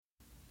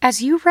As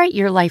you write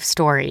your life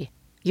story,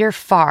 you're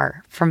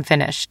far from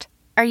finished.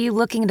 Are you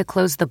looking to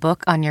close the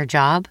book on your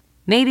job?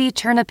 Maybe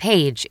turn a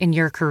page in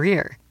your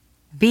career?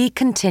 Be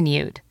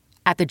continued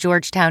at the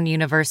Georgetown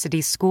University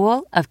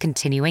School of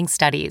Continuing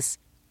Studies.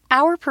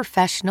 Our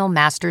professional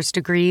master's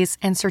degrees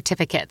and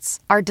certificates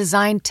are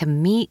designed to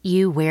meet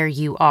you where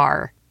you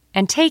are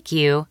and take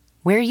you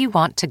where you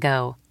want to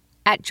go.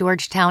 At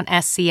Georgetown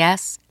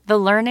SCS, the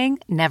learning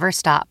never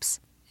stops,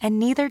 and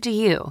neither do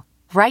you.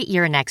 Write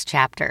your next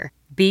chapter.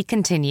 Be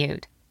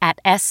continued at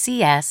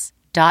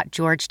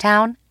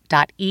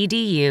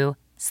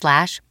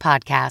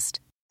scs.georgetown.edu/podcast.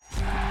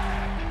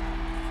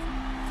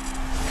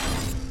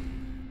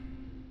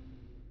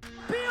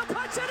 Beal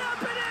puts it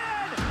up and in,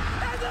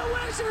 and the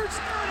Wizards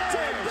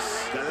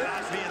The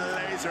Latvian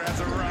laser has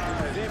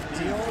arrived.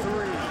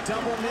 53,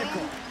 double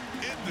nickel.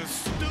 In the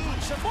stew.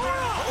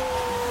 Shimura!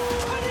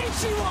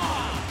 Konnichiwa!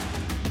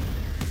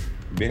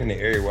 Being in the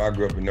area where I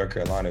grew up in North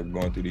Carolina,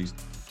 going through these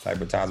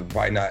type of times, but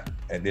probably not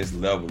at this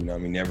level, you know what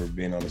I mean? Never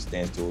been on a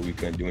standstill where we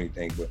couldn't do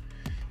anything, but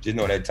just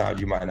know that times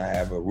you might not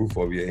have a roof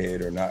over your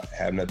head or not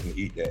have nothing to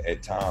eat. That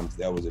at times,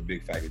 that was a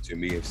big factor to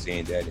me of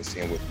seeing that and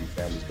seeing what these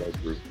families go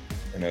through.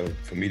 You know,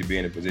 for me to be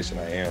in the position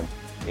I am,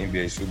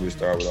 NBA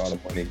superstar with all the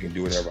money, can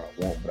do whatever I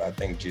want, but I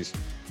think just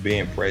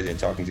being present,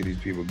 talking to these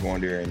people,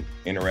 going there and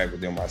interact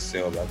with them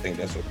myself, I think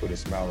that's what put a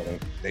smile on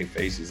their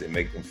faces and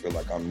make them feel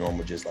like I'm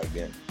normal just like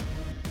them.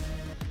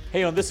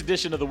 Hey, on this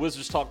edition of the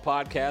Wizards Talk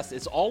podcast,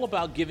 it's all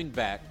about giving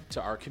back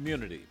to our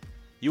community.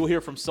 You will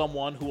hear from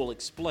someone who will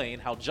explain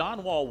how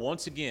John Wall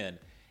once again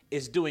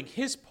is doing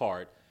his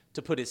part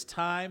to put his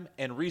time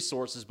and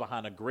resources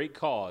behind a great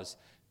cause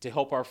to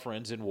help our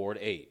friends in Ward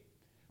 8.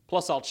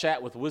 Plus, I'll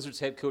chat with Wizards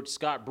head coach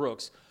Scott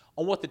Brooks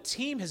on what the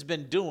team has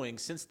been doing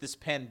since this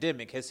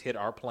pandemic has hit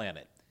our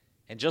planet.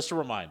 And just a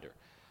reminder,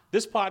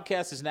 this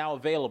podcast is now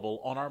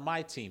available on our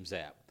My Teams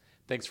app.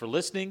 Thanks for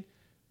listening.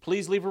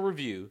 Please leave a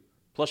review.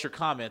 Plus, your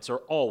comments are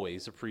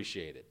always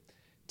appreciated.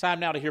 Time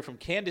now to hear from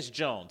Candyce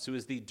Jones, who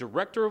is the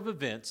Director of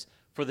Events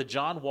for the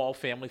John Wall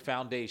Family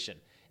Foundation,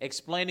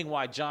 explaining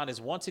why John is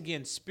once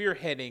again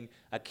spearheading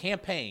a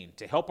campaign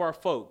to help our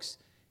folks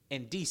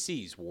in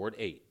D.C.'s Ward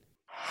 8.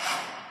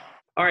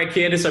 All right,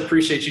 Candyce, I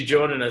appreciate you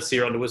joining us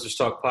here on the Wizards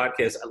Talk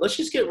podcast. Let's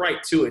just get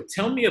right to it.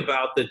 Tell me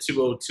about the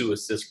 202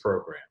 Assist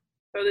program.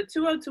 So the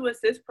 202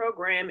 Assist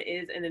program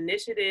is an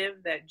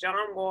initiative that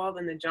John Wall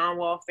and the John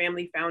Wall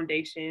Family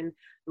Foundation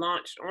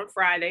launched on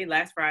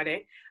last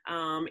Friday.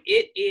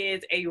 It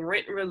is a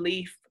rent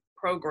relief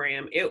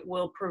program. It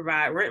will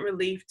provide rent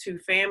relief to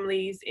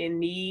families in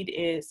need,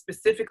 and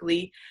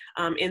specifically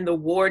in the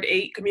Ward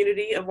 8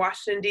 community of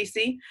Washington,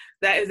 D.C.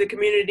 That is a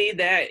community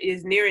that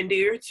is near and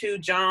dear to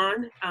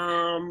John.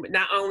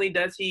 Not only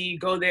does he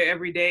go there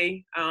every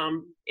day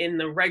in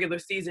the regular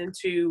season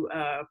to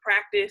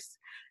practice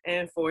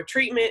and for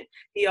treatment,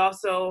 he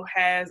also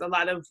has a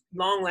lot of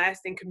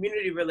long-lasting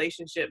community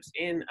relationships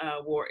in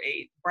Ward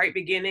 8. Bright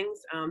Beginnings,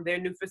 their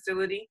new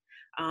facility,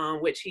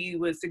 which he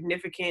was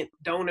significant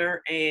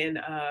donor and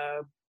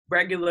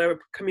regular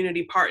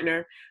community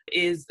partner,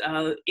 is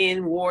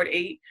in Ward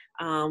 8.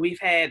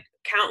 We've had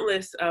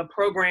countless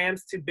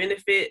programs to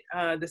benefit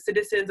the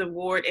citizens of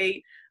Ward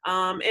 8.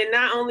 And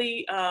not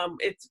only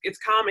it's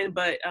common,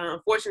 but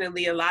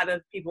unfortunately a lot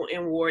of people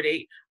in Ward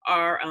 8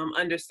 are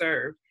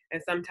underserved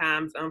and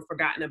sometimes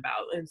forgotten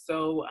about. And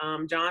so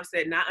John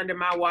said, not under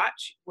my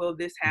watch will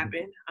this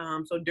happen.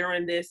 So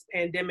during this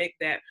pandemic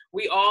that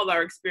we all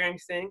are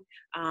experiencing,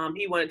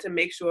 he wanted to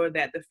make sure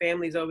that the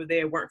families over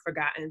there weren't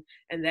forgotten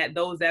and that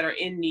those that are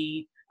in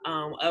need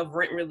of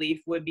rent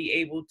relief would be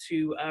able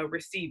to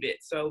receive it.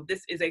 So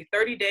this is a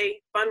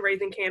 30-day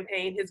fundraising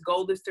campaign. His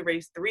goal is to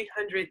raise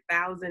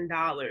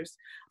 $300,000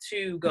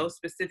 to go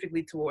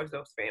specifically towards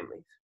those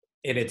families.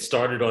 And it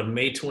started on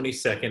May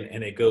 22nd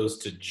and it goes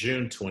to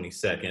June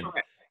 22nd.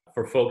 Okay.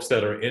 For folks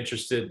that are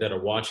interested, that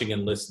are watching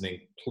and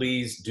listening,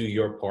 please do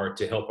your part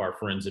to help our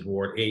friends in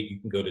Ward 8. You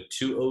can go to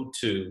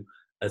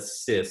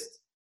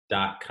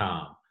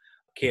 202assist.com.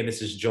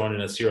 Candyce is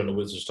joining us here on the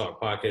Wizards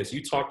Talk podcast.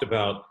 You talked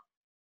about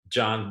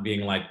John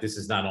being like, this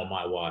is not on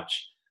my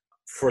watch.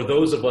 For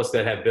those of us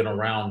that have been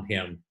around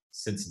him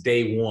since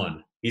day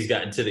one, he's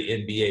gotten to the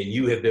NBA.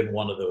 You have been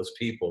one of those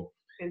people.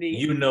 Indeed.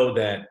 You know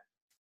that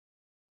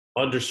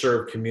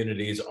underserved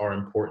communities are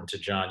important to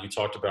John. You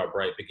talked about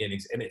Bright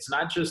Beginnings, and it's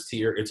not just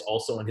here, it's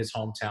also in his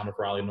hometown of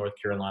Raleigh, North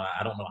Carolina.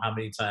 I don't know how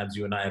many times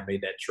you and I have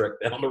made that trek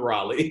down to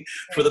Raleigh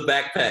for the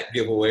backpack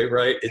giveaway,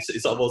 right?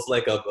 It's almost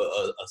like a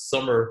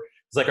summer,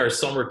 it's like our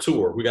summer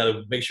tour. We got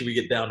to make sure we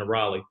get down to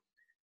Raleigh.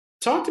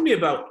 Talk to me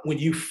about when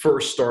you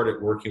first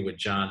started working with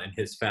John and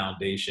his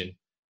foundation,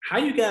 how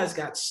you guys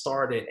got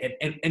started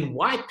and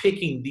why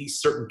picking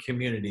these certain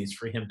communities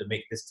for him to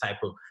make this type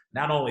of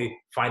not only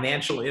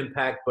financial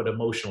impact, but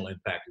emotional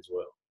impact as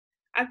well.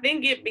 I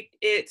think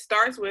it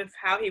starts with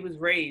how he was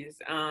raised.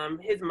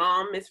 His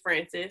mom, Miss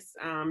Francis,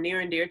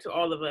 near and dear to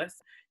all of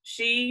us,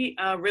 she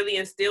really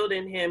instilled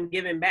in him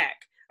giving back.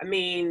 I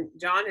mean,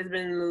 John has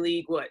been in the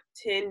league,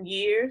 10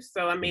 years?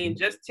 So, I mean,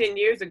 just 10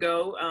 years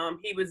ago,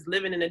 he was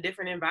living in a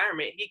different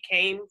environment. He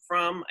came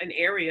from an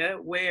area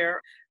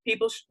where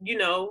people,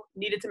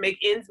 needed to make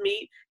ends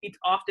meet. He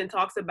often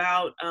talks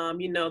about,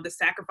 the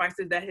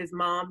sacrifices that his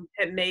mom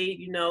had made,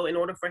 in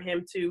order for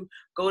him to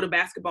go to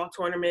basketball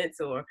tournaments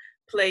or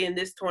play in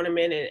this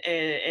tournament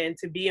and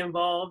to be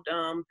involved.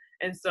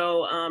 And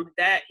so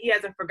that he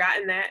hasn't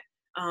forgotten that.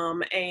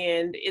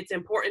 And it's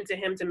important to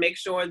him to make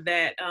sure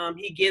that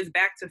he gives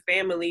back to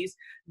families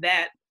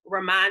that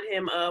remind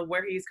him of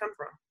where he's come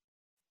from.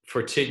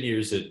 For 10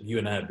 years that you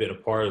and I have been a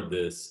part of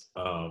this,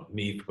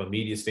 me from a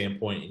media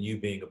standpoint and you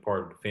being a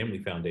part of the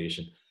Family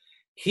Foundation,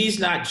 he's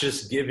not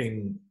just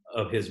giving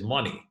of his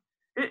money.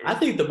 I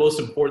think the most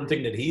important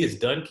thing that he has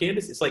done,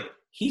 Candyce, is like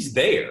he's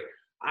there.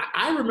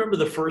 I remember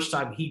the first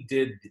time he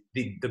did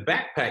the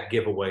backpack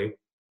giveaway.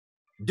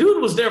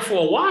 Dude was there for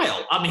a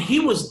while. I mean, he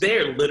was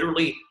there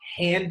literally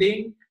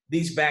handing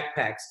these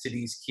backpacks to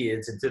these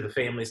kids and to the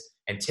families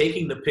and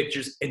taking the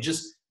pictures and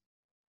just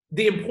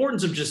the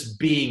importance of just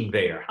being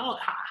there.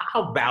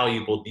 How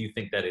valuable do you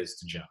think that is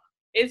to John?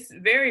 It's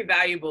very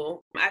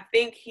valuable. I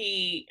think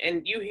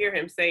and you hear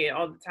him say it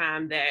all the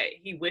time, that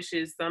he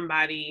wishes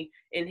somebody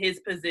in his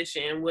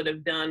position would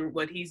have done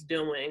what he's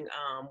doing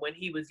when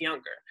he was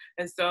younger.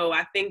 And so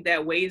I think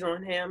that weighs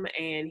on him,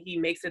 and he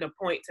makes it a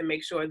point to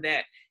make sure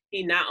that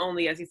he not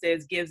only, as he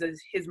says, gives us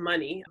his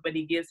money, but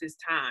he gives his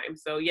time.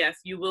 So yes,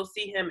 you will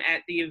see him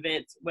at the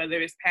events, whether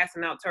it's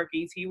passing out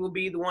turkeys. He will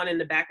be the one in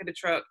the back of the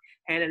truck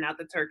handing out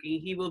the turkey.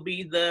 He will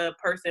be the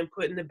person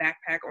putting the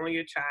backpack on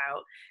your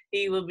child.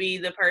 He will be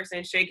the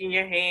person shaking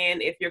your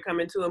hand if you're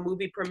coming to a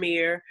movie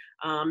premiere,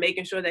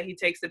 making sure that he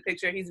takes the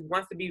picture. He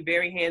wants to be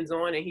very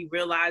hands-on, and he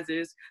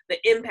realizes the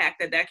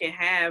impact that can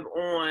have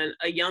on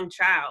a young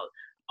child.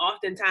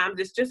 Oftentimes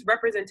it's just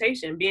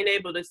representation, being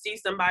able to see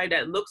somebody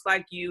that looks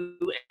like you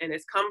and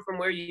has come from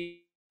where you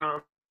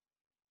from,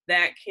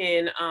 that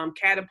can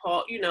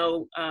catapult,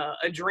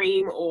 a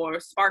dream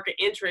or spark an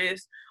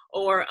interest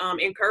or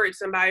encourage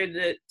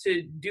somebody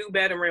to do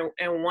better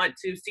and want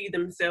to see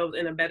themselves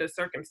in a better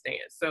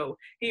circumstance. So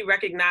he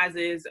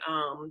recognizes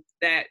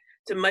that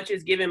too much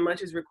is given,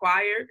 much is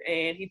required,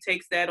 and he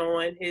takes that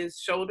on his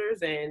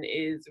shoulders and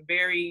is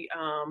very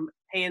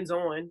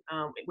hands-on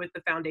with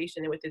the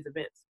foundation and with his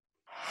events.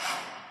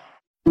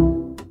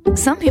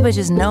 Some people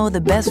just know the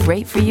best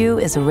rate for you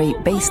is a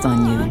rate based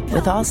on you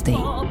with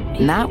Allstate.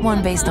 Not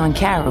one based on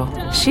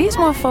Carol. She's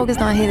more focused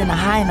on hitting a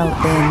high note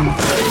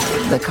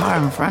than the car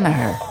in front of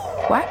her.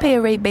 Why pay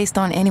a rate based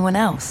on anyone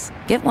else?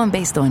 Get one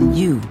based on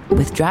you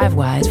with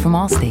DriveWise from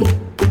Allstate.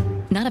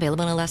 Not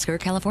available in Alaska or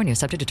California,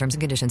 subject to terms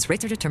and conditions.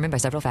 Rates are determined by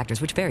several factors,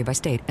 which vary by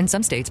state. In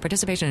some states,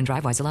 participation in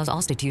DriveWise allows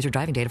Allstate to use your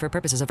driving data for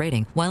purposes of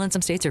rating. While in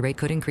some states, your rate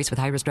could increase with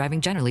high-risk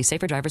driving. Generally,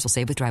 safer drivers will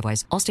save with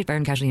DriveWise. Allstate Fire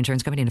and Casualty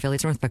Insurance Company and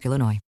affiliates, Northbrook,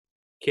 Illinois.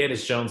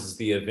 Candyce Jones is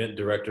the event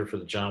director for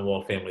the John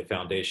Wall Family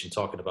Foundation,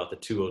 talking about the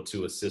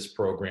 202 Assist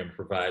program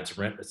provides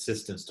rent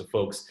assistance to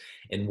folks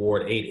in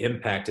Ward 8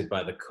 impacted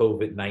by the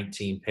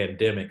COVID-19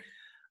 pandemic.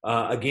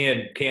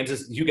 Again,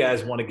 Candyce, you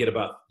guys want to get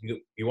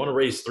you want to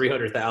raise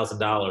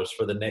 $300,000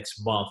 for the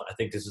next month. I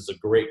think this is a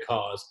great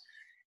cause.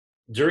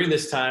 During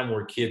this time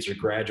where kids are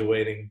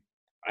graduating,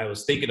 I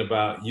was thinking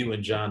about you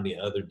and John the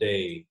other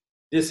day.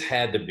 This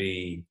had to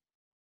be,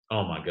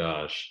 oh my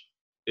gosh,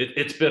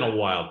 it's been a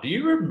while. Do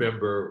you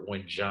remember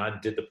when John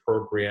did the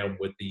program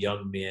with the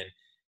young men,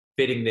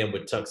 fitting them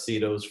with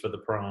tuxedos for the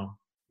prom?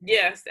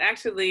 Yes,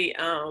 actually,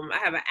 I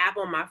have an app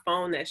on my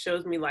phone that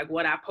shows me like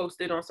what I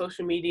posted on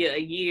social media a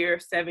year,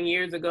 7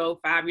 years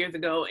ago, 5 years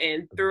ago,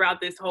 and throughout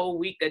this whole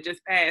week that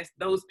just passed,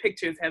 those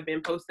pictures have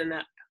been posting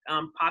up,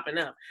 popping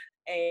up.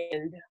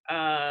 And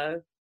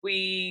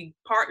we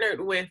partnered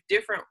with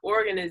different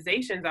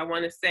organizations, I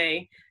want to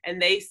say,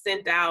 and they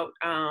sent out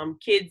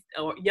kids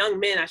or young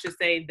men, I should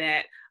say,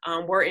 that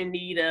were in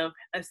need of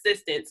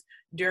assistance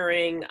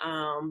during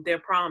their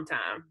prom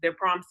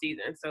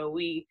season. So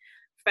we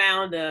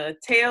found a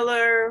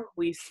tailor,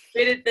 we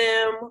fitted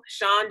them.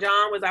 Sean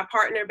John was our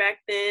partner back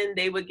then.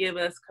 They would give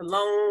us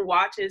cologne,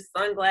 watches,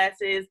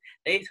 sunglasses.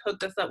 They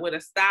hooked us up with a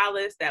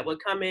stylist that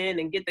would come in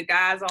and get the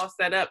guys all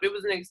set up. It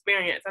was an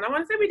experience. And I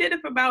want to say we did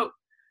it for about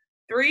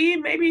 3,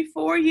 maybe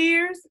 4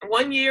 years.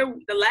 One year,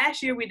 the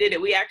last year we did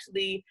it, we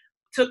actually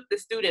took the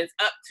students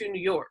up to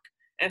New York.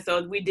 And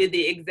so we did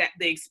the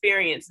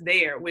experience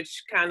there,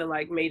 which kind of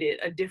like made it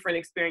a different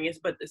experience,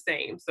 but the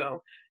same.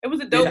 So it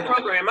was a dope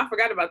program. I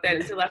forgot about that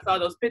until I saw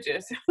those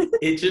pictures.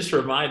 It just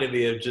reminded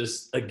me of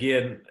just,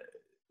 again,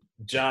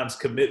 John's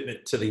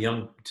commitment to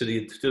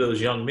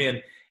those young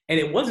men. And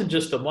it wasn't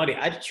just the money.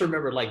 I just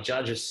remember like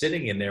John just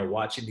sitting in there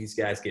watching these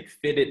guys get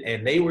fitted,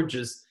 and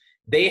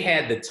they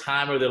had the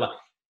time of their life.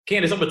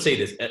 Candyce, I'm going to say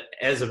this.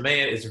 As a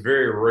man, it's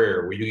very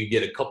rare where you can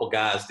get a couple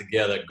guys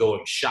together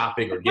going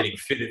shopping or getting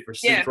fitted for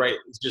suits, right?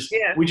 It's just,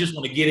 we just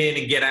want to get in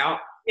and get out.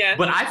 Yeah.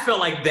 But I felt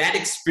like that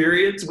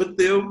experience with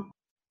them,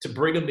 to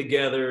bring them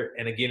together,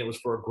 and again, it was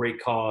for a great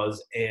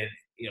cause, and,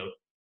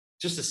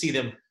 just to see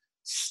them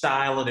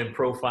styling and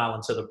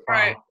profiling to the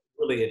prom,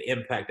 really an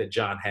impact that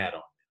John had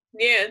on them.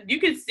 Yeah, you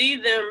could see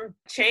them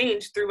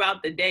change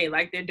throughout the day,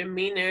 like their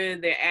demeanor,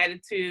 their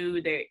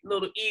attitude, their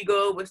little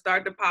ego would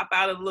start to pop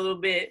out a little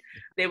bit.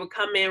 They would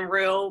come in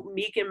real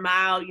meek and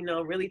mild,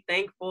 really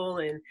thankful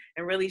and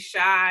really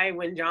shy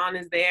when John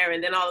is there.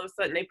 And then all of a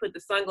sudden they put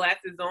the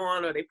sunglasses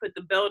on or they put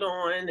the belt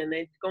on and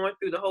they're going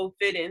through the whole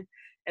fitting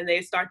and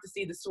they start to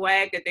see the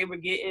swag that they were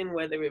getting,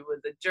 whether it was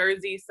a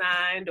jersey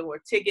signed or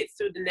tickets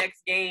to the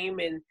next game,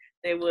 and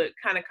they would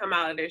kind of come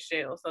out of their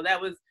shell. So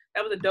that was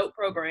a dope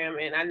program,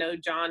 and I know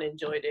John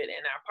enjoyed it.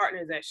 And our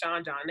partners at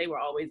Sean John, they were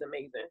always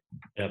amazing.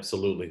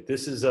 Absolutely.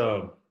 This is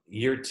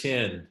year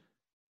 10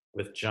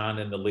 with John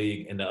in the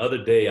league. And the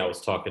other day I was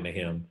talking to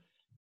him,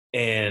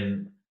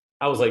 and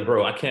I was like,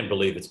 bro, I can't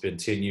believe it's been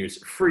 10 years.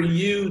 For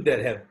you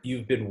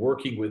you've been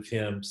working with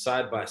him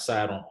side by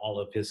side on all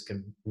of his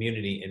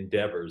community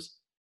endeavors,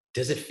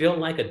 does it feel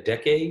like a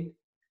decade?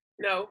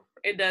 No,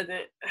 it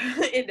doesn't.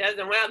 It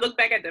doesn't. When I look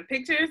back at the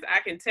pictures, I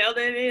can tell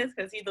that it is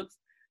because he looks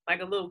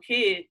like a little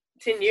kid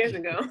 10 years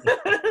ago.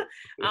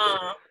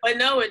 But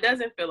no, it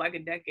doesn't feel like a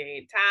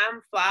decade.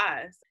 Time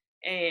flies.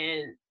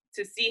 And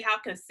to see how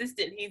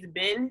consistent he's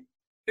been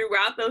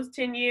throughout those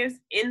 10 years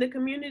in the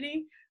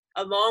community,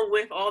 along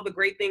with all the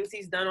great things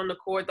he's done on the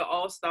court, the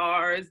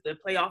All-Stars, the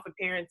playoff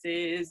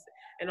appearances,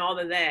 and all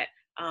of that.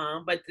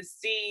 But to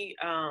see,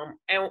 and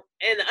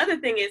the other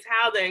thing is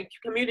how the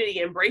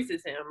community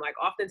embraces him. Like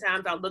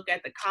oftentimes I'll look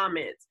at the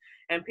comments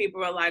and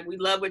people are like, we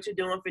love what you're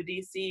doing for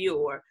DC,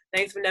 or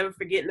thanks for never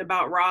forgetting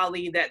about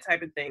Raleigh, that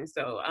type of thing.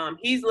 So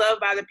he's loved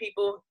by the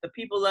people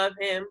love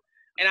him.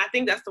 And I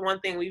think that's the one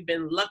thing we've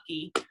been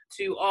lucky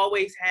to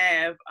always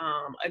have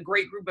a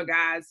great group of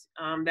guys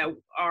that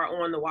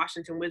are on the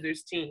Washington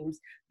Wizards teams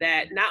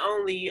that not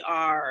only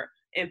are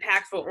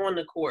impactful on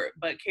the court,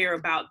 but care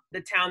about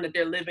the town that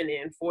they're living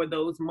in for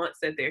those months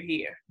that they're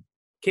here.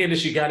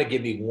 Candyce, you got to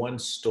give me one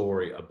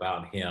story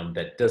about him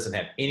that doesn't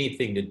have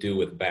anything to do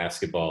with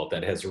basketball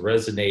that has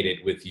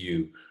resonated with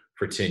you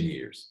for 10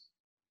 years.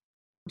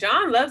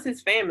 John loves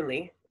his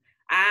family.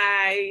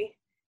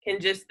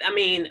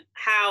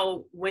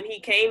 How when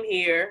he came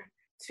here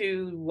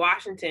to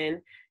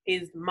Washington,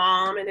 his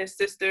mom and his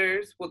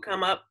sisters would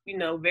come up,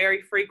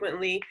 very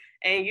frequently.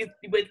 And you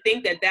would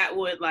think that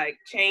would like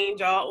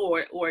change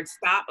or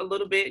stop a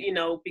little bit,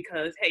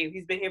 because, hey,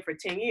 he's been here for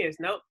 10 years.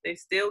 Nope, they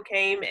still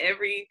came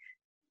every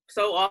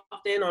so often.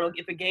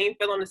 If a game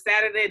fell on a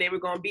Saturday, they were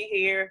going to be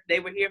here. They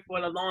were here for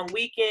the long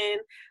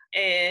weekend.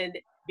 And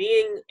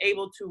being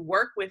able to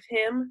work with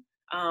him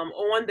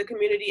on the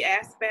community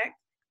aspect,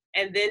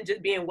 and then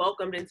just being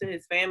welcomed into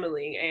his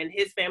family and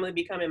his family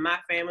becoming my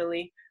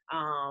family.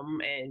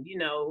 And,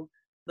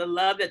 the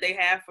love that they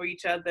have for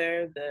each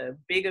other, the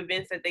big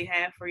events that they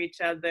have for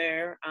each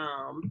other,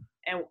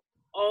 and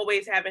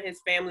always having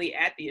his family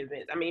at the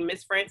events. I mean,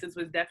 Miss Francis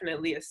was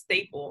definitely a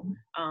staple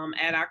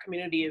at our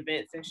community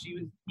events, and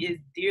she is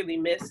dearly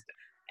missed.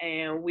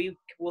 And we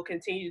will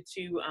continue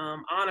to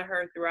honor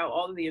her throughout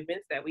all of the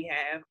events that we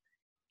have.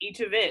 Each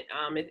event,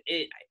 I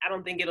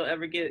don't think it'll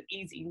ever get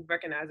easy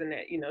recognizing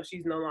that,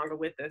 she's no longer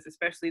with us,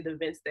 especially the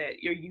events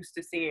that you're used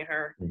to seeing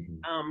her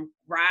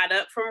ride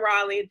up from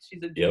Raleigh.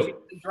 She's a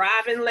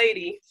driving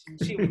lady.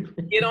 She would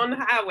get on the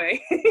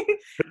highway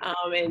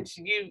and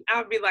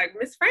I'll be like,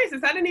 Miss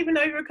Francis, I didn't even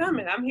know you were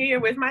coming. I'm here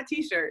with my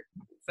t-shirt.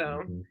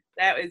 So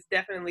that is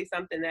definitely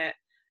something that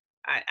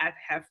I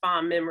have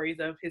fond memories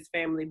of, his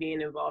family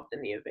being involved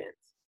in the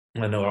events.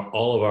 I know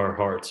all of our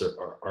hearts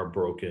are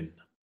broken.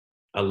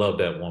 I love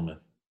that woman.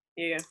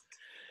 Yeah.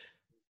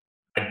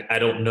 I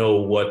don't know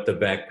what the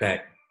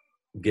backpack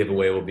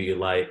giveaway will be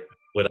like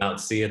without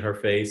seeing her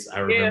face. I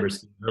remember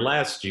seeing her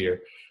last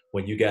year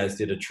when you guys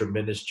did a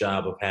tremendous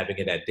job of having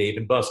it at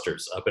Dave &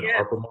 Buster's up in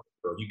Upper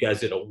Marlboro. You guys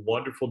did a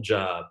wonderful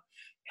job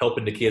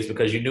helping the kids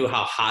because you knew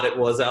how hot it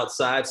was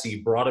outside. So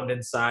you brought them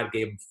inside,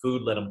 gave them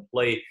food, let them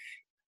play.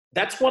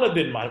 That's one of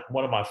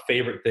my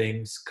favorite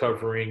things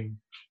covering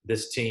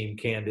this team,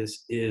 Candyce,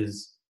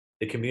 is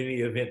the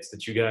community events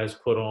that you guys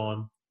put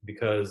on,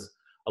 because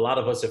a lot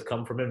of us have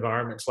come from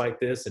environments like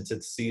this, and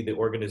to see the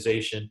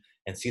organization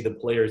and see the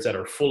players that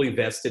are fully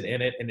vested in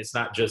it. And it's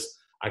not just,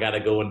 I got to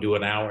go and do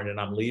an hour and then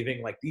I'm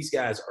leaving. Like, these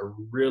guys are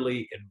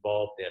really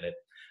involved in it.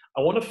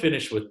 I want to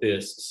finish with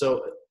this.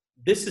 So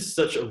this is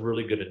such a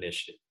really good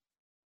initiative.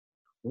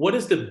 What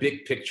is the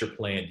big picture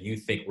plan do you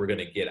think we're going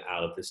to get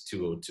out of this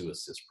 202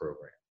 assist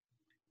program?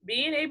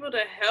 Being able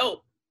to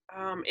help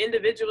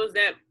individuals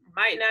that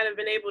might not have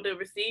been able to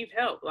receive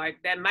help,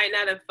 like that might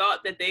not have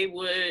thought that they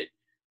would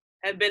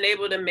have been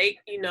able to make,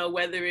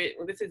 whether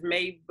this is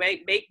make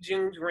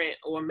June's rent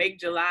or make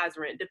July's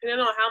rent,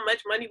 depending on how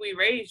much money we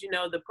raise,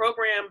 the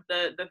program,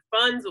 the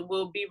funds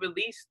will be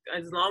released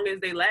as long as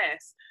they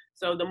last.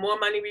 So the more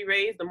money we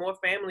raise, the more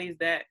families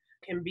that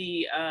can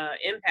be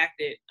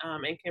impacted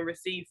and can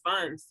receive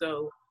funds.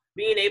 So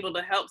being able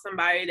to help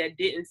somebody that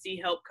didn't see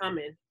help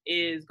coming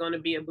is going to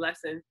be a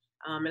blessing.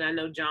 And I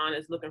know John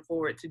is looking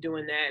forward to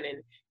doing that.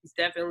 And he's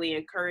definitely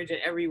encouraging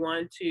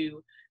everyone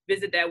to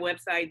visit that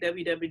website,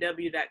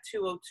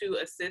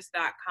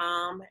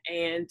 www.202assist.com,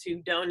 and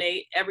to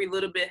donate. Every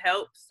little bit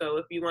helps. So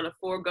if you want to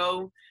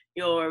forego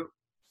your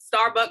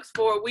Starbucks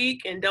for a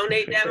week and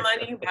donate that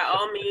money, by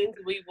all means,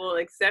 we will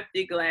accept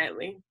it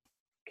gladly.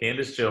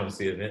 Candyce Jones,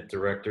 the event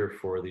director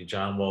for the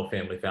John Wall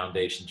Family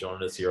Foundation,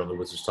 joining us here on the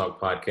Wizards Talk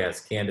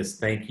podcast. Candyce,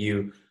 thank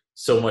you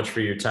so much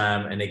for your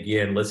time. And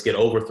again, let's get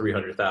over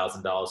 $300,000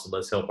 and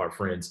let's help our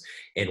friends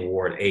in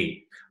Ward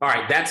 8. All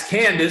right, that's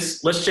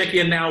Candyce. Let's check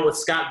in now with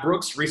Scott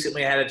Brooks.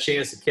 Recently, I had a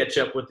chance to catch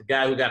up with the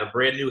guy who got a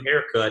brand new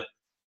haircut,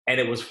 and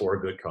it was for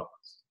a good cause.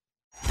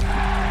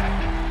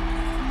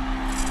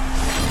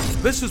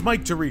 This is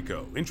Mike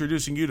Tirico,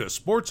 introducing you to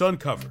Sports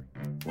Uncovered.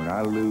 When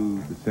I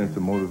lose the sense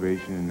of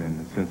motivation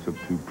and the sense of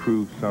to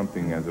prove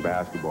something as a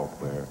basketball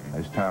player,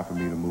 it's time for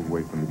me to move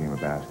away from the game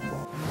of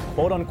basketball.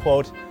 Quote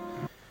unquote,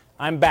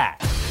 I'm back.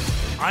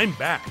 I'm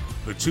back.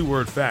 The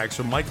two-word facts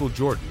from Michael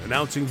Jordan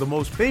announcing the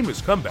most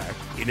famous comeback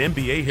in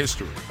NBA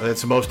history.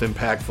 That's the most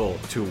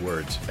impactful 2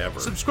 words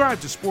ever. Subscribe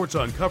to Sports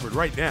Uncovered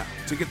right now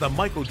to get the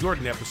Michael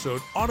Jordan episode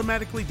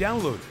automatically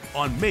downloaded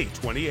on May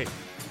 28th.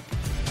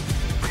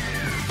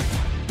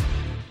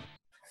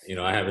 You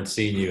know, I haven't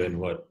seen you in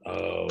what,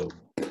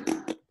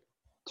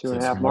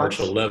 2.5 March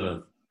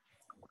months.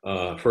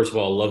 11th. First of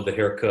all, love the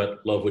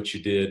haircut. Love what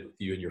you did,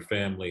 you and your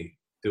family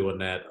doing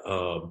that.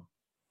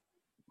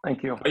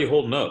 Thank you. How are you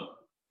holding up?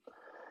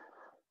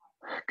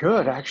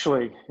 Good,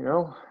 actually. You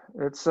know,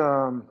 it's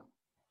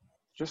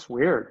just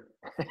weird.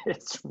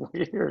 It's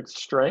weird,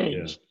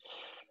 strange.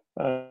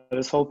 Yeah.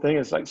 This whole thing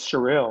is like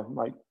surreal.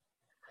 Like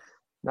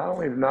not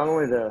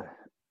only the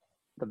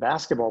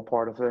basketball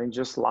part of things,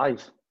 just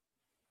life,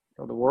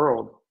 you know, the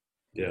world.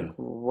 Yeah.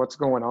 What's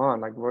going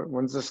on? Like,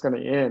 when's this going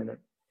to end?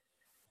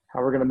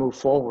 How we're going to move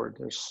forward?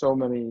 There's so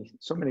many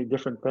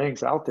different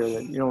things out there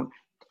that you don't.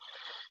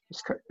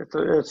 It's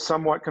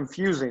somewhat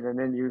confusing, and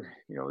then you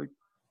know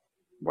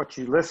what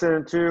you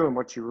listen to and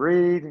what you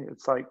read.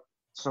 It's like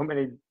so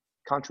many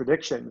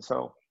contradictions.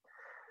 So,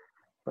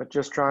 but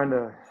just trying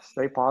to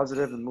stay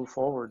positive and move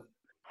forward.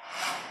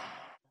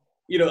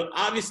 You know,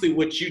 obviously,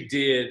 what you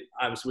did,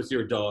 I was with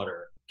your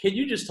daughter. Can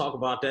you just talk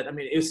about that? I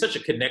mean, it was such a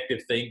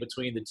connective thing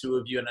between the two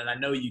of you, and I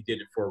know you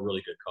did it for a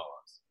really good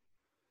cause.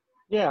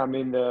 Yeah, I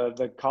mean,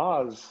 the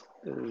cause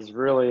is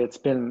really, it's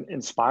been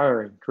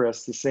inspiring,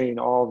 Chris, to seeing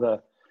all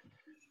the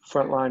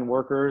frontline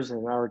workers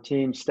and our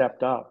team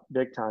stepped up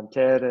big time.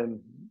 Ted and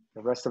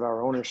the rest of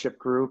our ownership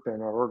group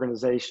and our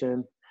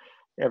organization,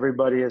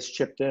 everybody has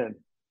chipped in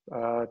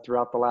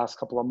throughout the last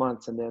couple of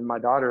months. And then my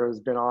daughter has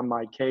been on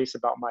my case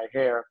about my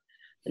hair.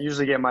 I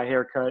usually get my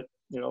hair cut,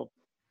 you know,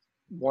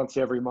 once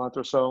every month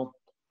or so.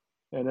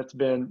 And it's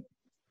been,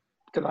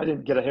 because I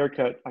didn't get a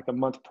haircut like a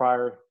month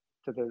prior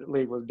to the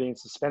league was being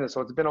suspended. So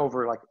it's been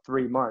over like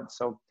 3 months.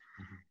 So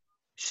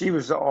she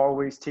was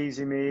always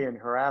teasing me and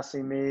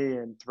harassing me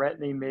and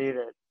threatening me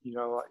that, you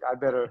know, I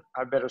better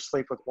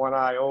sleep with one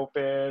eye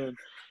open. And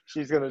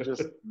she's going to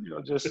just, you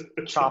know, just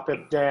chop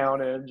it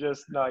down and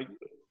just like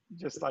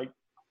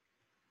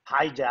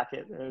hijack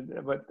it.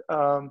 But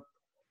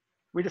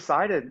we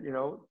decided, you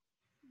know,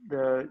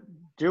 to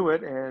do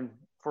it and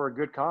for a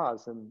good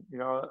cause. And, you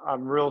know,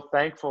 I'm real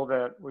thankful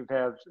that we've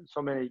had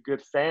so many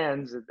good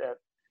fans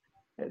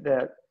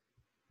that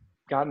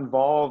got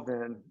involved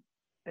and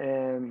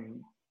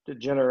the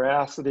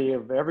generosity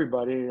of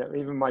everybody,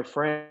 even my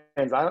friends.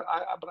 But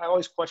I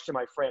always question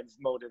my friends'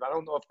 motive. I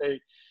don't know if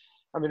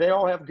they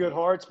all have good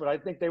hearts, but I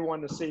think they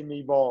wanted to see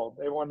me bald.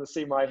 They wanted to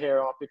see my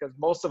hair off because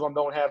most of them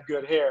don't have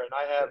good hair. And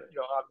I have, you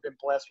know, I've been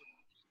blessed with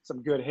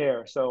some good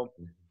hair. So,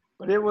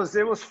 but it was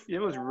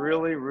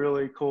really,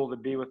 really cool to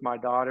be with my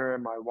daughter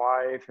and my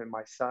wife and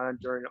my son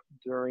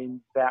during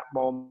that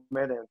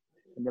moment.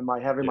 And then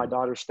having my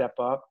daughter step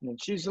up,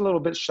 and she's a little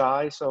bit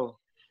shy. So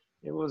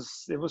it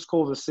was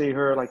cool to see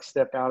her like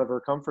step out of her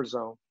comfort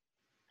zone.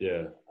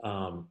 Yeah.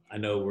 I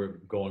know we're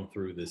going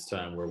through this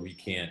time where we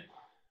can't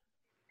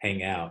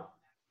hang out,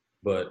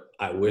 but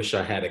I wish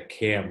I had a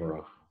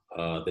camera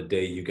the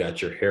day you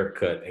got your hair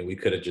cut and we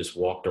could have just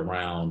walked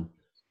around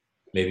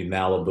maybe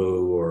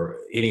Malibu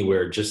or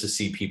anywhere just to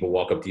see people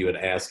walk up to you and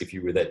ask if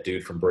you were that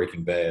dude from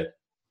Breaking Bad.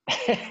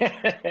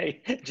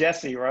 Hey,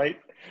 Jesse, right?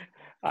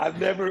 I've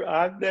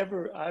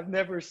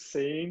never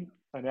seen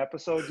an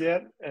episode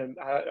yet, and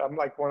I'm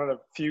like one of the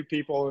few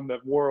people in the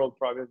world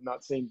probably have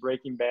not seen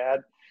Breaking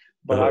Bad,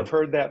 but I've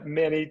heard that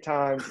many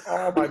times.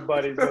 All my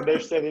buddies, when they're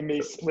sending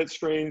me split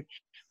screen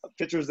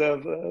pictures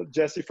of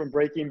Jesse from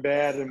Breaking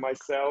Bad and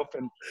myself,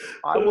 and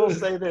I will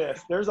say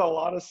this: there's a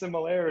lot of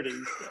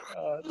similarities.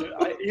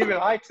 Even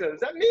I said, "Is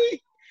that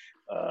me?"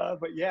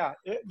 But yeah,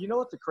 you know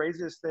what the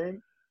craziest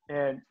thing,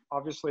 and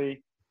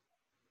obviously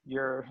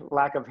your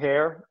lack of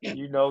hair,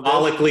 you know,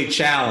 Follically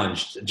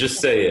challenged. Just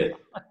say it.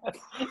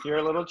 You're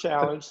a little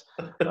challenged.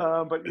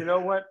 But you know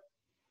what?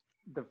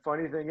 The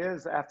funny thing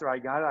is, after I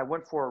got it, I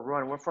went for a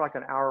run. I went for like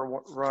an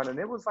hour run, and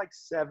it was like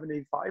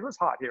 75. It was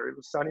hot here. It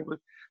was sunny.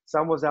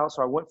 Sun was out,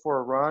 so I went for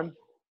a run.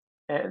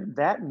 And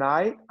that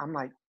night, I'm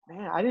like,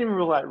 man, I didn't even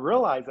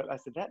realize it. I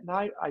said, that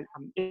night,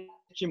 I'm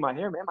itching my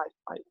hair, man.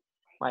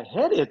 My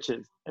head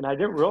itches. And I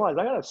didn't realize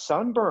I got a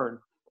sunburn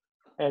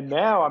And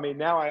now, I mean,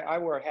 now I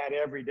wear a hat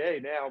every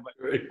day now, but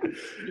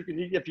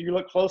if you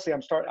look closely, I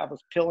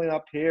was peeling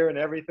up here and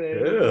everything.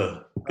 Yeah,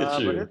 look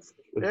at But you.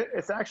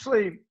 it's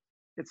actually,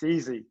 it's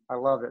easy. I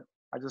love it.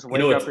 I just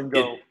wake up and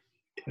go.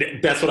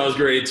 That's what I was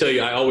ready to tell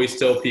you. I always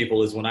tell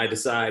people is when I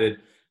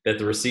decided that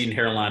the receding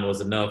hairline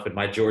was enough and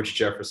my George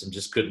Jefferson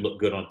just couldn't look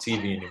good on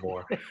TV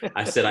anymore,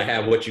 I said I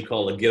have what you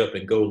call a get up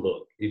and go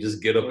look. You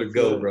just get up and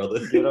go, brother.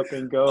 Get up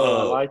and go.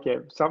 I like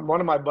it. One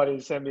of my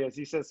buddies sent me this.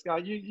 He says,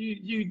 "Scott,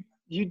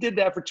 you did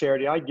that for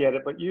charity. I get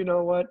it, but you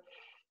know what?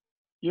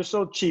 You're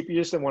so cheap. You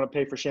just didn't want to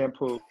pay for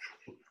shampoo."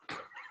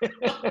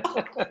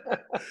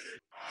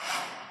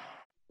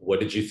 What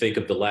did you think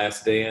of The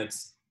Last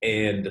Dance?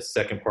 And the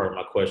second part of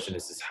my question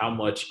is how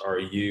much are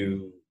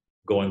you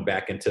going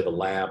back into the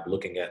lab,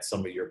 looking at some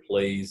of your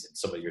plays and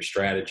some of your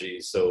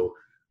strategies? So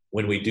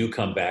when we do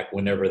come back,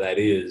 whenever that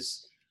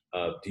is,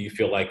 do you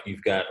feel like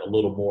you've got a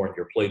little more in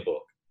your playbook?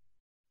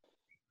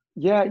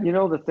 Yeah,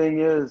 the thing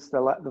is,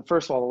 the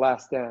first of all, The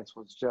Last Dance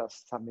was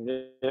just, I mean,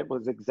 it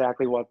was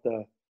exactly what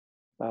the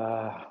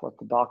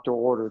doctor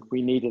ordered.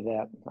 We needed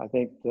that. I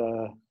think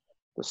the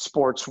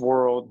sports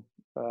world,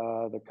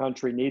 the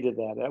country needed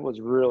that. That was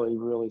really,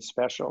 really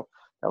special.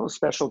 That was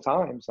special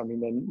times. I mean,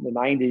 the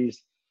 90s,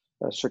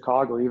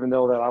 Chicago, even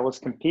though that I was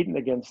competing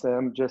against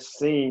them, just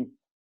seeing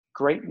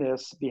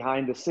greatness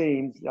behind the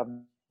scenes. I've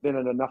been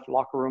in enough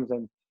locker rooms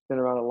and been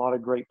around a lot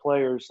of great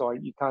players, so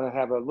you kind of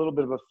have a little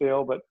bit of a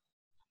feel, but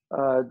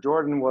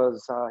Jordan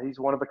he's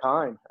one of a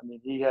kind. I mean,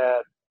 he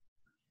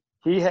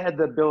had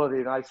the ability,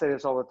 and I say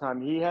this all the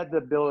time, he had the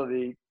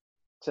ability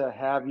to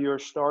have your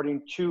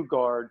starting two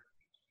guard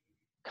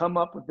come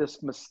up with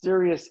this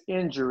mysterious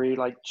injury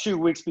like 2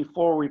 weeks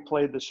before we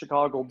played the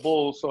Chicago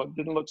Bulls, so it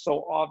didn't look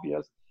so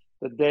obvious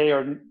the day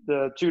or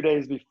the 2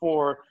 days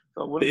before.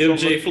 So the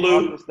MJ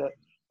flu?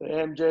 The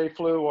MJ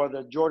flu or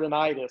the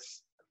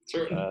Jordanitis.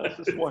 It's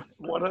just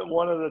one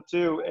of the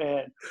two,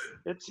 and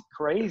it's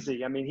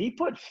crazy. I mean, he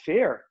put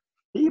fear.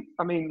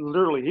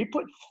 Literally, he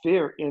put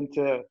fear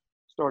into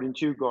starting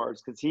two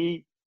guards because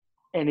he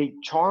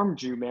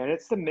charmed you, man.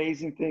 It's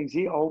amazing things.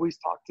 He always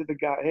talked to the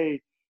guy,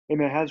 hey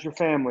man, how's your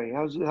family?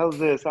 How's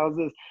this?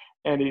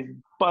 And he's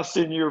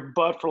busting your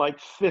butt for like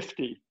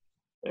 50,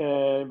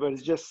 but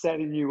it's just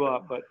setting you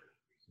up. But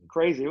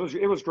crazy.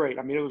 It was great.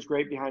 I mean, it was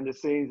great behind the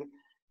scenes.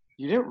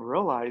 You didn't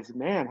realize,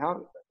 man,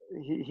 how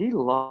he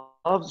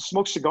loves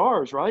smoke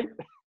cigars, right?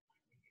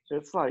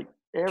 It's like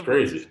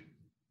crazy.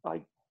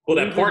 Well,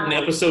 that part in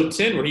episode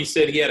 10 where he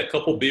said he had a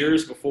couple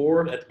beers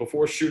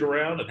before shoot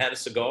around and had a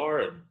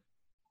cigar, and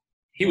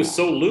he was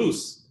so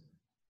loose.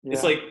 Yeah.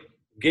 It's like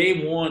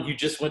game one, you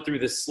just went through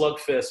this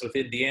slugfest with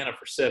Indiana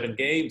for 7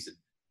 games. And,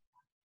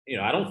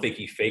 I don't think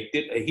he faked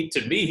it.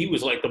 To me, he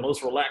was like the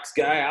most relaxed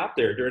guy out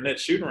there during that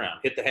shoot around.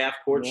 Hit the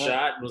half-court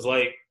shot and was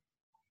like,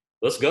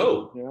 let's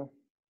go. Yeah.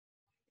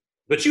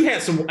 But you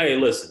had some – hey,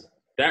 listen,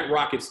 that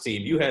Rockets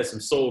team, you had some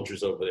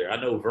soldiers over there. I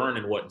know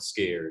Vernon wasn't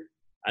scared.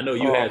 I know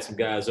you had some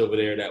guys over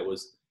there that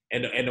was –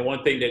 and the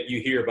one thing that you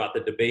hear about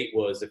the debate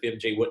was if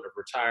MJ wouldn't have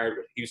retired,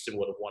 if Houston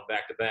would have won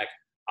back-to-back.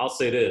 I'll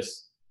say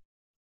this.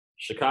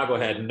 Chicago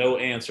had no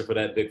answer for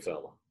that big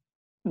fella.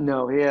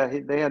 No,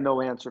 they had no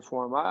answer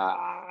for him.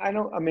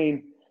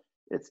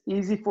 It's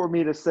easy for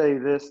me to say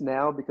this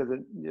now because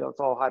it's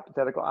all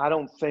hypothetical. I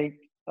don't think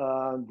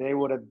they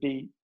would have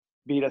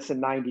beat us in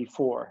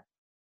 '94.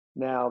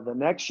 Now, the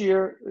next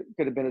year it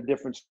could have been a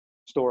different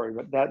story,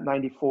 but that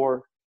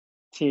 '94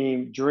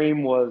 team,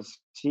 Dream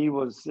it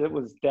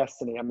was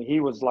destiny. I mean,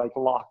 he was like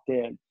locked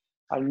in.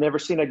 I've never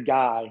seen a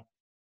guy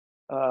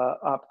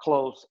up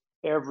close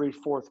every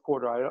fourth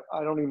quarter.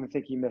 I don't even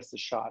think he missed a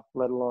shot,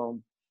 let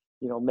alone,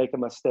 make a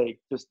mistake.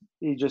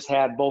 He just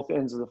had both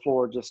ends of the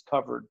floor just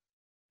covered.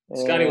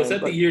 Scotty, was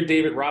that the year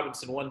David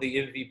Robinson won the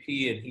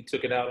MVP and he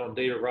took it out on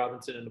David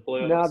Robinson in the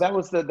playoffs? No, that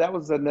was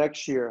the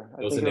next year.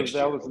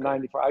 That was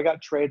 94. I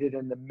got traded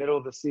in the middle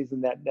of the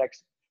season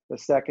the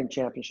second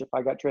championship.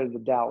 I got traded to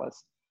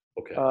Dallas.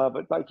 Okay.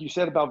 But like you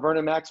said about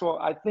Vernon Maxwell,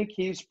 I think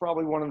he's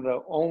probably one of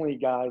the only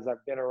guys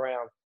I've been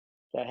around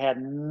that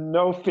had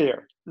no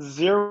fear.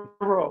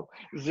 Zero.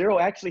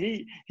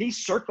 Actually, he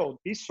circled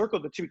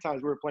the 2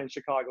 times we were playing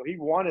Chicago. He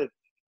wanted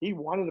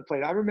to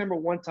play. I remember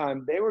one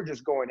time they were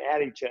just going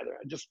at each other,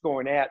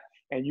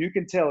 and you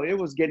can tell it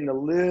was getting a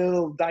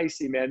little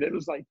dicey, man. It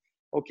was like,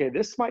 okay,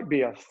 this might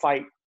be a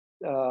fight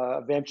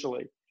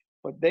eventually.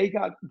 But they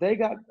got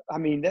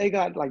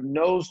like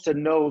nose to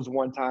nose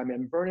one time,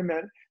 and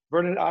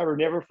Vernon, I will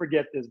never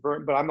forget this,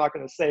 but I'm not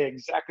going to say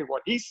exactly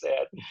what he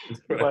said.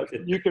 But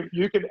you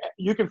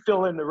can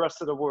fill in the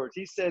rest of the words.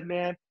 He said,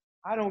 "Man,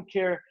 I don't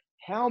care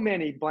how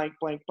many blank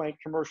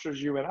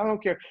commercials you're in. I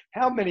don't care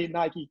how many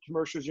Nike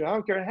commercials you're in. I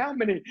don't care how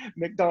many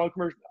McDonald's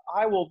commercials.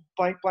 I will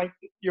blank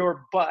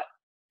your butt."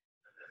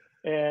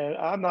 And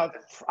I'm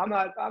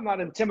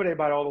not intimidated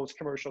by all those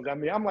commercials. I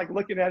mean, I'm like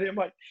looking at him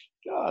like,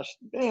 gosh,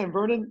 man,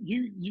 Vernon,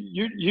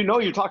 you know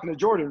you're talking to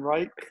Jordan,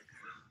 right?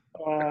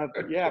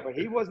 But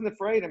he wasn't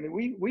afraid. I mean,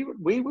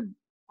 we would.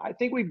 I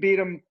think we beat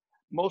them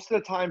most of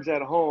the times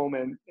at home,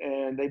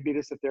 and they beat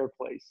us at their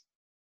place.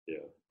 Yeah.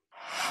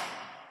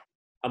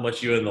 how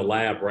much you're in the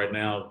lab right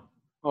now,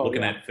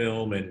 looking yeah. at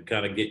film and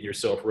kind of getting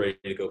yourself ready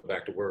to go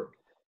back to work.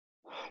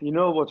 You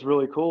know what's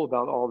really cool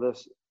about all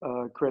this,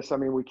 Chris? I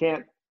mean, we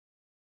can't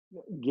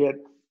get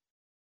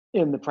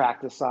in the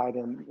practice side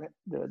and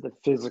the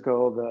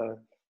physical, the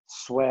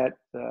sweat,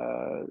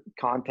 the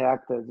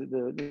contact,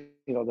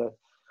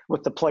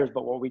 with the players.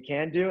 But what we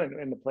can do,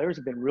 and the players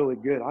have been really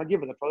good. I'll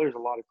give the players a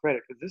lot of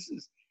credit, because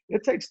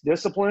it takes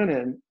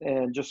discipline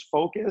and just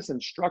focus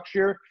and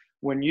structure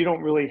when you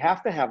don't really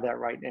have to have that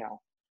right now.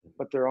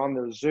 But they're on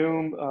their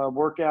Zoom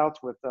workouts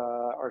with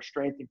our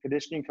strength and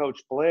conditioning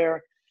coach,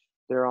 Blair.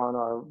 They're on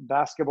our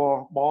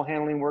basketball ball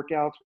handling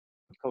workouts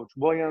with Coach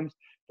Williams.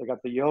 They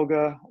got the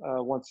yoga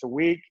once a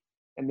week.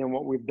 And then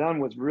what we've done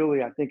was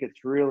really, I think it's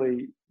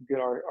really good.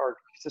 Our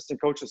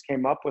assistant coaches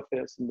came up with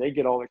this, and they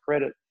get all the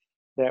credit,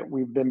 that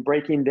we've been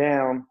breaking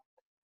down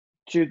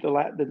to the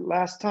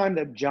last time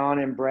that John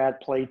and Brad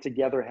played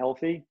together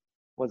healthy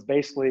was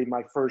basically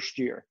my first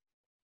year.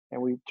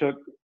 And we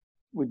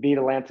beat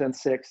Atlanta in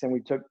 6, and we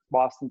took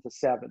Boston to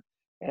 7.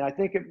 And I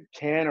think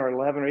 10 or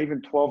 11 or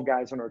even 12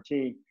 guys on our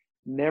team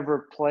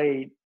never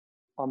played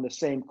on the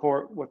same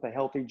court with a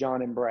healthy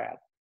John and Brad.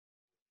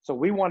 So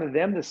we wanted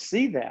them to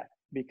see that,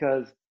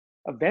 because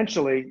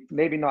eventually,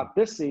 maybe not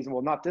this season,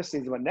 but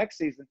next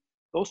season,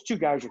 those two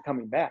guys are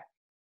coming back.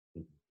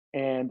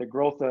 And the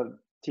growth of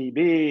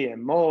TB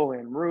and Mo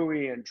and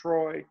Rui and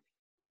Troy,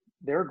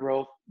 their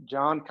growth,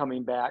 John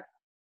coming back,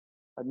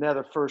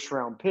 another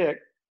first-round pick,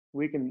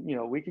 we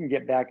can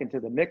get back into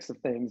the mix of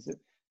things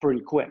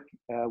pretty quick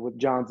with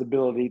John's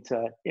ability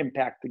to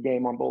impact the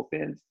game on both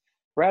ends.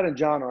 Brad and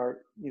John are,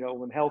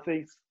 when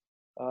healthy,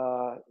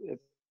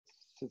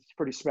 it's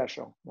pretty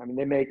special. I mean,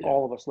 they make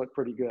all of us look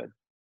pretty good.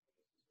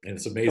 And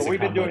it's amazing. So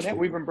we've been doing that.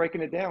 We've been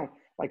breaking it down,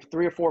 like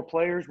 3 or 4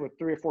 players with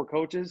 3 or 4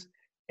 coaches,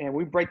 and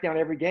we break down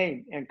every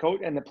game. And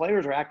the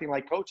players are acting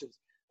like coaches.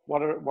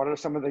 What are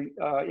some of the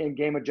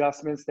in-game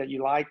adjustments that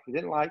you liked, you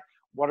didn't like?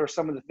 What are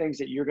some of the things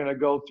that you're going to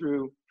go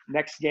through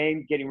next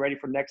game, getting ready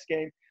for next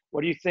game?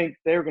 What do you think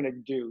they're going to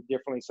do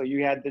differently? So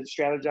you had to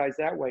strategize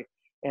that way.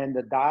 And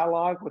the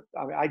dialogue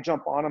I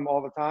jump on them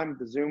all the time.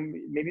 The Zoom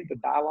meeting, the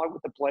dialogue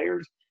with the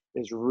players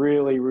is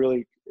really,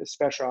 really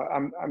special.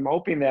 I'm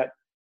hoping that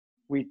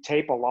we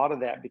tape a lot of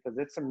that, because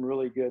it's some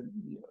really good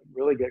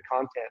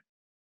content.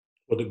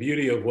 Well, the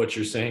beauty of what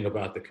you're saying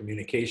about the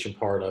communication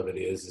part of it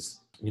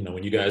is,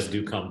 when you guys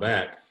do come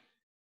back,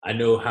 I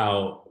know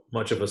how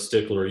much of a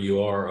stickler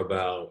you are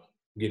about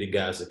getting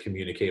guys to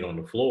communicate on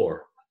the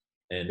floor.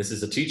 And this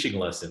is a teaching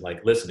lesson.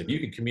 Like, listen, if you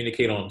can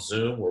communicate on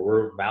Zoom where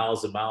we're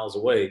miles and miles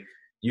away,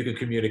 you can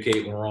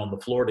communicate when we're on the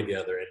floor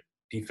together. And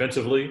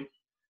defensively,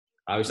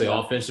 obviously,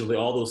 offensively,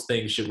 all those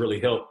things should really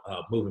help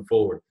moving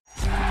forward.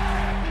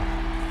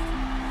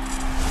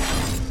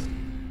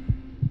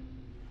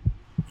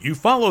 You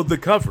followed the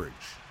coverage.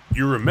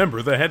 You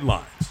remember the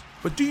headlines.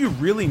 But do you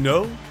really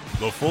know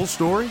the full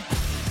story?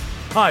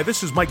 Hi,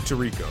 this is Mike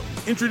Tirico,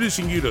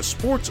 introducing you to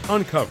Sports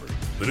Uncovered,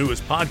 the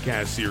newest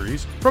podcast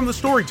series from the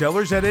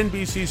storytellers at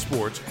NBC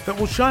Sports that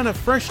will shine a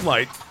fresh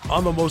light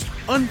on the most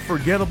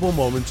unforgettable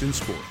moments in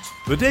sports.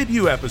 The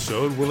debut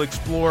episode will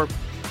explore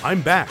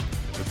I'm Back,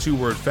 the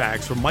 2-word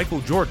facts from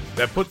Michael Jordan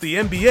that put the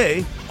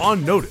NBA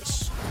on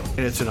notice. And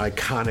it's an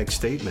iconic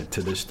statement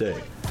to this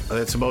day.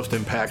 That's the most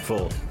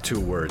impactful 2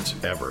 words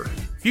ever.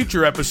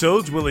 Future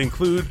episodes will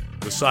include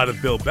the side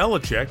of Bill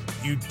Belichick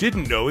you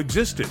didn't know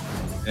existed.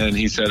 And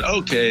he said,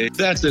 okay,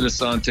 that's it,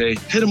 Asante.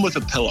 Hit him with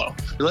a pillow.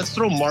 Let's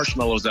throw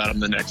marshmallows at him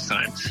the next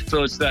time.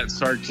 So it's that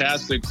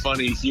sarcastic,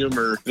 funny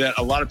humor that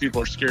a lot of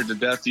people are scared to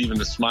death even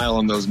to smile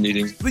in those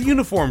meetings. The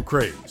uniform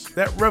craze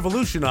that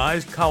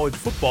revolutionized college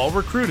football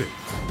recruiting.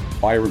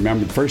 I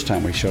remember the first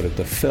time we showed it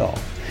to Phil,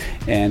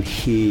 and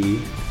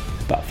he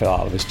about fell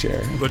out of his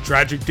chair. The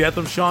tragic death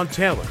of Sean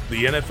Taylor,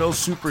 the NFL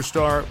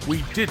superstar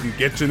we didn't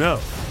get to know.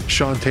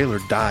 Sean Taylor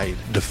died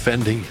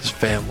defending his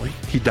family.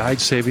 He died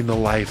saving the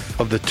life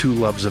of the 2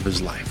 loves of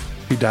his life.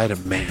 He died a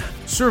man.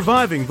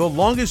 Surviving the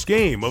longest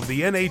game of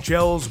the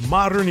NHL's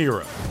modern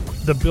era.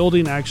 The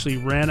building actually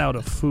ran out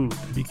of food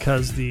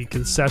because the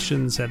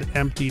concessions had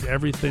emptied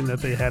everything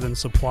that they had in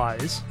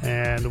supplies,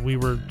 and we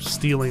were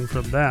stealing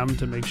from them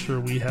to make sure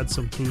we had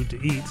some food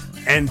to eat.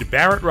 And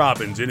Barrett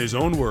Robbins, in his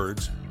own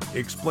words,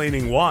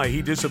 explaining why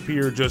he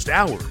disappeared just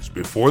hours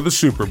before the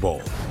Super Bowl.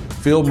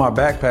 Filled my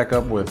backpack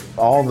up with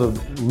all the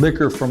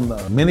liquor from the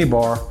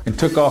minibar and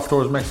took off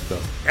towards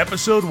Mexico.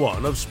 Episode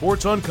 1 of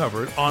Sports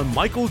Uncovered on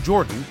Michael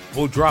Jordan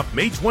will drop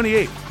May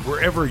 28th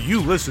wherever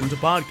you listen to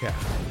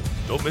podcasts.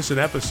 Don't miss an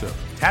episode.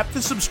 Tap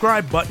the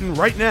subscribe button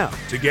right now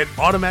to get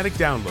automatic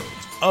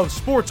downloads of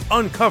Sports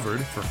Uncovered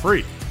for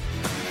free.